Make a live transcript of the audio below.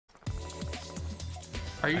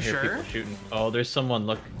Are you I hear sure? people shooting. Oh, there's someone.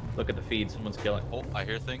 Look at the feed. Someone's killing. Oh, I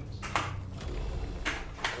hear things.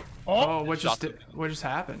 Oh, what shot just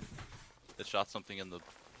happened? It shot something in the.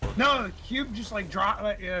 No, the cube just like dropped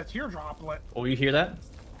a tear droplet. Oh, you hear that?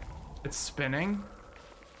 It's spinning.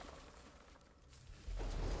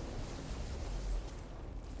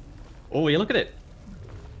 Oh, yeah, look at it.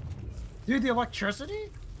 Dude, the electricity?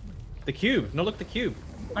 The cube. No, look, the cube.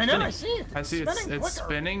 I know, I see it. I see it's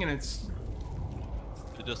spinning and it's.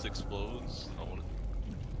 It just explodes.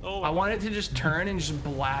 I want it to just turn and just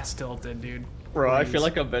blast tilted, dude. Bro, I feel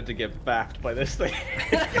like I'm about to get backed by this thing.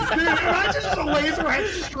 Dude, imagine just a laser head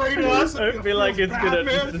straight at us. I feel like it's gonna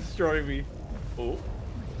Batman. destroy me. Oh.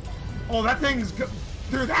 Oh, that thing's dude,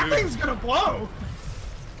 that thing's gonna blow.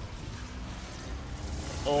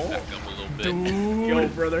 Oh. Back up a little bit. Dude. Yo,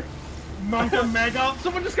 brother. Monka Mega.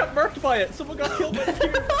 Someone just got murked by it. Someone got killed by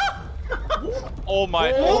it. Oh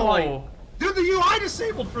my. Oh. my. Dude, the UI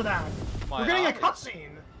disabled for that. My We're getting a eyes. cutscene.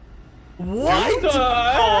 What?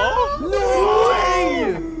 No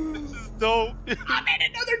way! This is dope. I'm in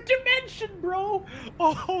another dimension, bro.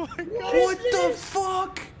 Oh my god. What the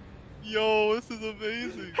fuck? Yo, this is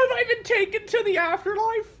amazing. Have I been taken to the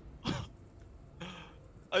afterlife?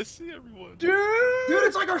 I see everyone. Dude, Dude,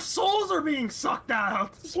 it's like our souls are being sucked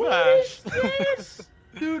out. Smash. this?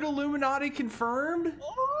 Dude, Illuminati confirmed?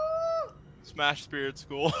 Smash Spirit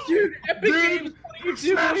School. Dude, Epic Games, what are you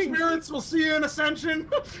Smash doing? Spirits, we'll see you in Ascension.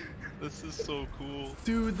 This is so cool.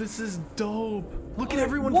 Dude, this is dope. Look at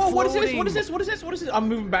everyone Whoa, floating. what is this? What is this? What is this? What is this? I'm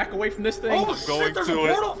moving back away from this thing. Oh going shit, there's a to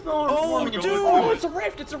it. portal forming. Oh, in dude. the Oh, woods. it's a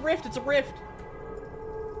rift! It's a rift! It's a rift!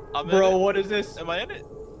 I'm in Bro, it. what is this? Am I in it?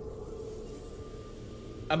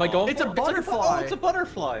 Am I going? It's for a it? butterfly. Oh, it's a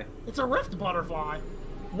butterfly. It's a rift butterfly.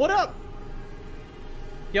 What up?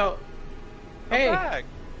 Yo. I'm Hey, back.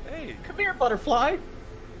 Hey. come here, butterfly.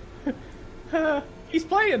 He's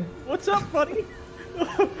playing. What's up, buddy?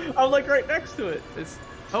 I'm like right next to it. It's,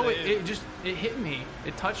 oh, it hit me.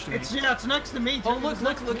 It touched me. It's next to me. Too. Oh, It's look,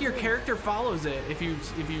 next to your me. character follows it if you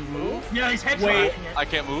move. Yeah, he's head Wait. tracking it. I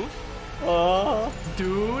can't move?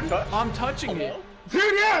 Dude, I'm touching it. Dude,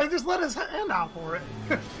 yeah, just let his hand out for it.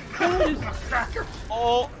 Cracker.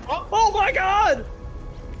 Oh. Oh my god!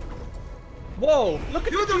 Whoa, look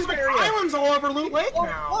at Dude, this there's like area. islands all over Loot Lake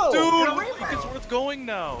now. whoa. Dude, And a Leaky rainbow. is worth going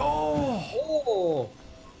now. Oh.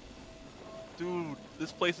 Dude,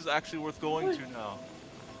 this place is actually worth going to now.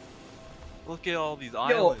 Look at all these Yo,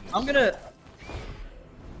 islands. I'm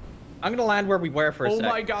gonna land where we were for a Oh sec.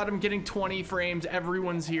 my god, I'm getting 20 frames.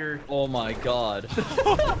 Everyone's here. Oh my god.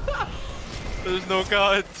 There's no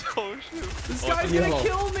gods. Oh shoot. This Oh, guy's Yo. gonna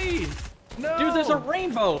kill me. No. Dude, there's a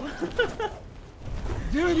rainbow.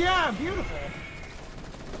 Dude, yeah, beautiful.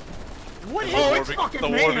 What is Oh, it? it's fucking the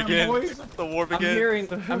war mayhem, begins. boys. The war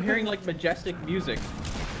begins. I'm hearing like majestic music.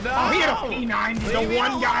 No. Oh, he had a P90. Leave The me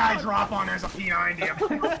one guy I alone. drop on is a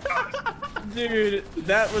P90. Dude,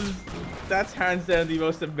 that's hands down the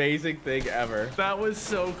most amazing thing ever. That was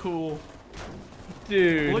so cool.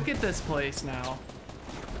 Dude. Look at this place now.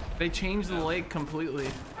 They changed the lake completely.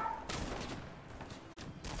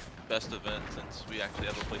 Best event since we actually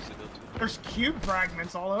have a place to go to. There's cube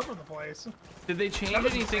fragments all over the place. Did they change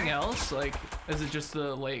anything else? Like, is it just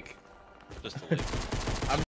the lake? Just the lake.